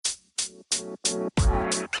What's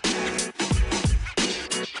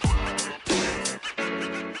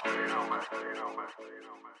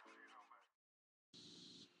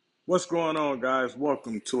going on, guys?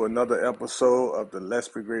 Welcome to another episode of the Let's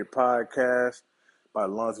Be Great podcast by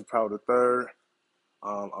Lonzie Powell III.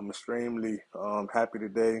 I'm extremely happy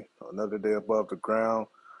today. Another day above the ground.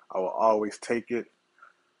 I will always take it.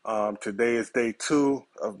 Today is day 2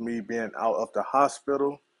 of me being out of the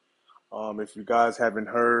hospital. If you guys haven't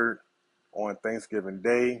heard, on Thanksgiving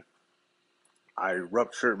Day, I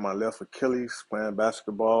ruptured my left Achilles playing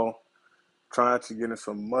basketball, trying to get in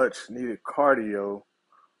some much needed cardio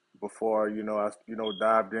before I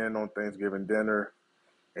dived in on Thanksgiving dinner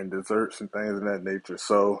and desserts and things of that nature.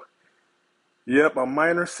 So, yep, a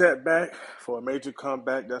minor setback for a major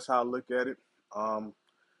comeback. That's how I look at it. I'm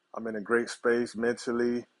in a great space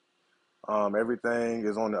mentally. Everything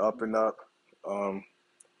is on the up and up. Um,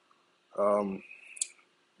 um,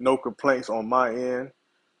 no complaints on my end.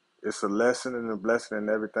 It's a lesson and a blessing and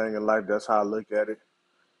everything in life. That's how I look at it.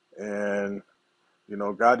 And,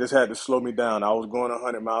 God just had to slow me down. I was going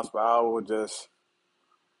 100 miles per hour, just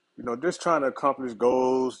trying to accomplish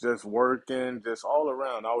goals, just working, just all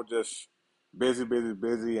around. I was just busy, busy,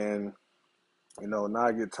 busy. And, now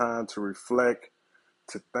I get time to reflect,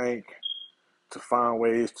 to think, to find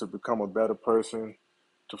ways to become a better person,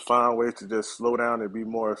 to find ways to just slow down and be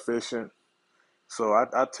more efficient. So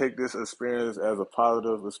I take this experience as a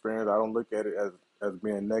positive experience. I don't look at it as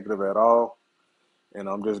being negative at all. And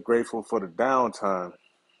I'm just grateful for the downtime.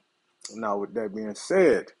 Now, with that being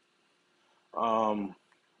said, um,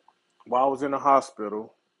 while I was in the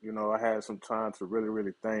hospital, I had some time to really,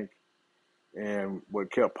 really think. And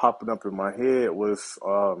what kept popping up in my head was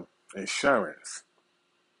insurance.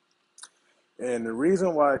 And the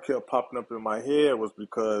reason why it kept popping up in my head was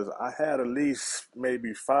because I had at least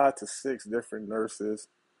maybe 5 to 6 different nurses,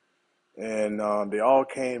 and they all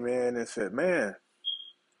came in and said, "Man,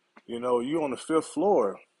 you on the 5th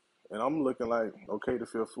floor." And I'm looking like, okay, the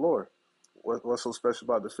 5th floor. What's so special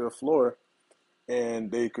about the 5th floor?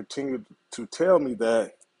 And they continued to tell me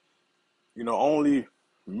that, only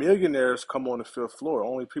millionaires come on the 5th floor.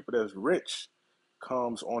 Only people that's rich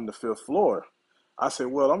comes on the 5th floor. I said,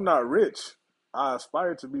 well, I'm not rich. I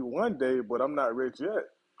aspire to be one day, but I'm not rich yet.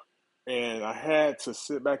 And I had to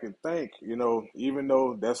sit back and think, even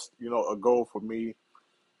though that's, a goal for me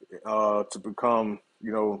to become,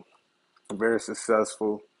 very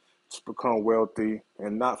successful, to become wealthy,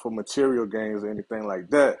 and not for material gains or anything like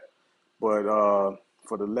that, but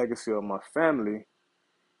for the legacy of my family.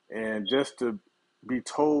 And just to be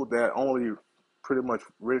told that only pretty much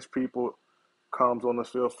rich people comes on the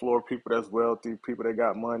 5th floor, people that's wealthy, people that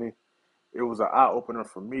got money, it was an eye opener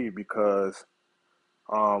for me because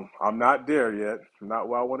I'm not there yet. I'm not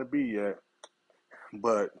where I want to be yet.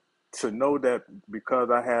 But to know that because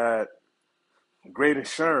I had great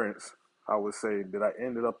insurance, I would say that I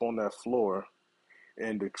ended up on that floor.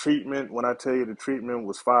 And the treatment, when I tell you the treatment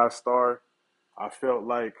was 5 star, I felt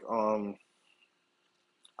like I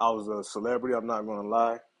was a celebrity. I'm not going to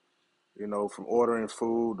lie. From ordering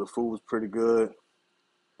food, the food was pretty good.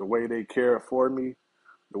 The way they cared for me,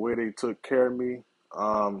 the way they took care of me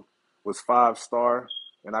was 5 star.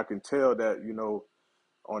 And I can tell that,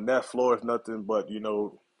 on that floor is nothing but,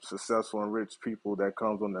 successful and rich people that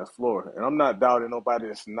comes on that floor. And I'm not doubting nobody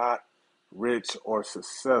that's not rich or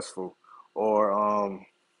successful or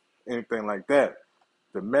anything like that.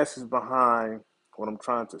 The message behind what I'm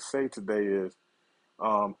trying to say today is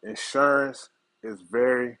insurance is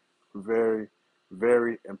very, very,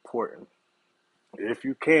 very important. If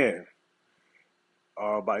you can,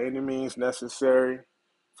 by any means necessary,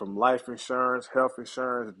 from life insurance, health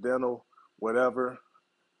insurance, dental, whatever,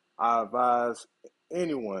 I advise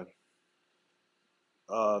anyone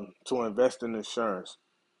to invest in insurance.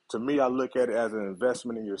 To me, I look at it as an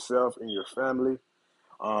investment in yourself, in your family.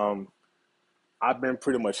 Um, I've been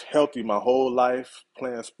pretty much healthy my whole life,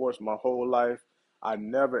 playing sports my whole life. I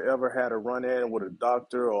never ever had a run in with a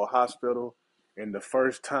doctor or a hospital. And the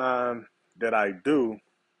first time that I do,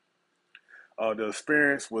 the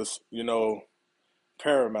experience was,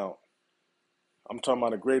 paramount. I'm talking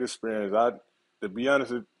about a great experience. To be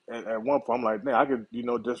honest, at one point, I'm like, man, I could,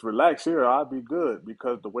 just relax here. I'd be good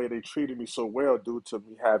because the way they treated me so well due to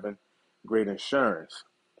me having great insurance.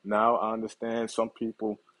 Now I understand some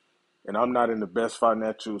people, and I'm not in the best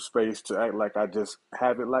financial space to act like I just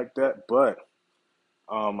have it like that, but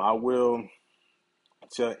I will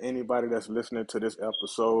tell anybody that's listening to this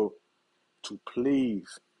episode to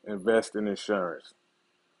please invest in insurance.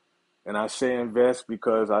 And I say invest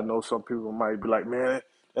because I know some people might be like, man,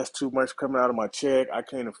 that's too much coming out of my check. I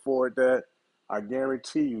can't afford that. I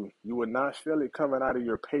guarantee you, you will not feel it coming out of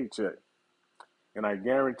your paycheck. And I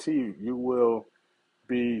guarantee you, you will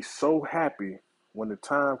be so happy when the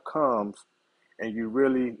time comes and you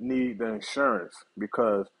really need the insurance,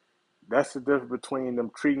 because that's the difference between them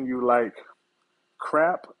treating you like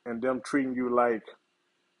crap and them treating you like,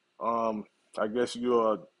 I guess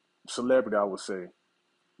you're a celebrity, I would say,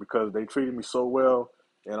 because they treated me so well,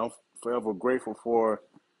 and I'm forever grateful for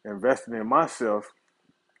investing in myself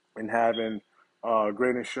and having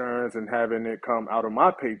great insurance and having it come out of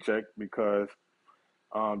my paycheck, because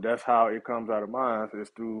that's how it comes out of mine, is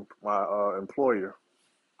through my employer.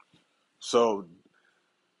 So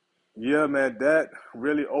yeah, man, that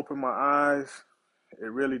really opened my eyes.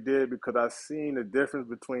 It really did, because I seen the difference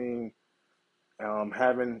between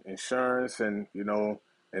having insurance and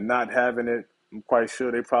and not having it. I'm quite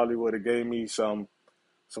sure they probably would have gave me some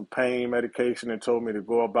pain medication and told me to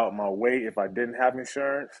go about my way if I didn't have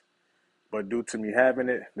insurance. But due to me having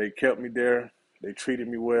it, they kept me there. They treated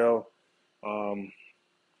me well.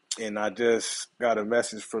 And I just got a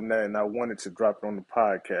message from that, and I wanted to drop it on the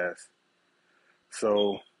podcast.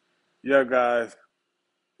 So, yeah, guys,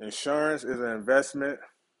 insurance is an investment.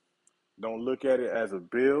 Don't look at it as a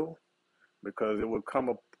bill, because it will come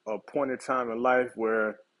a point in time in life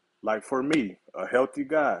where, like for me, a healthy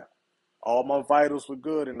guy, all my vitals were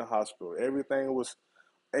good in the hospital. Everything was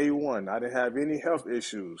A1. I didn't have any health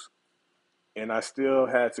issues. And I still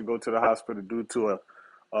had to go to the hospital due to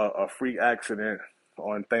a freak accident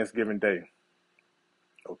on Thanksgiving Day.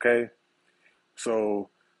 Okay? So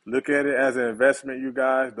look at it as an investment, you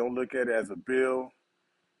guys. Don't look at it as a bill.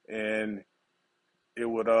 And it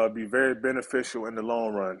would be very beneficial in the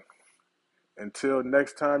long run. Until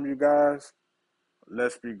next time, you guys,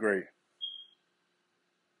 let's be great.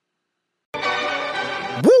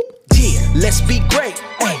 Woo! Yeah, let's be great.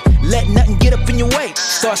 Hey, let nothing get up in your way.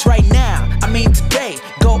 Starts right now, I mean today.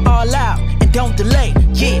 Go all out and don't delay.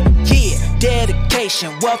 Yeah,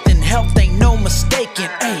 dedication, wealth and health ain't no mistaking.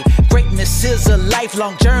 Hey, greatness is a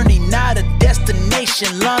lifelong journey, not a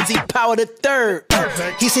destination. Lonzie Powell III,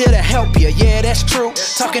 he's here to help you, yeah, that's true.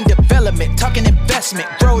 Talking development, talking investment,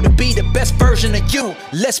 grow to be the best version of you.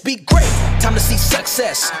 Let's be great, time to see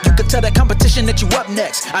success. You can tell the competition that you up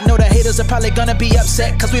next. I know the haters are probably gonna be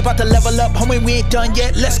upset, cause we about to level up, homie, we ain't done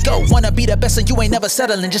yet. Let's go, wanna be the best and you ain't never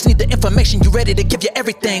settling. Just need the information, you ready to give you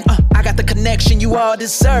everything. I got the connection you all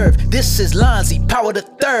deserve. This is Lonzie Powell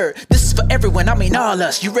III. This is for everyone, I mean all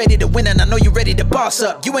us. You ready to win and I know you ready to boss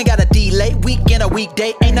up. You ain't got a delay, weekend or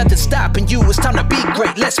weekday, ain't nothing stopping you. It's time to be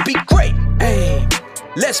great, let's be great. Hey,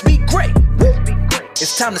 let's be great. Woo.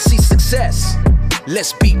 It's time to see success.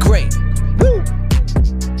 Let's be great. Woo.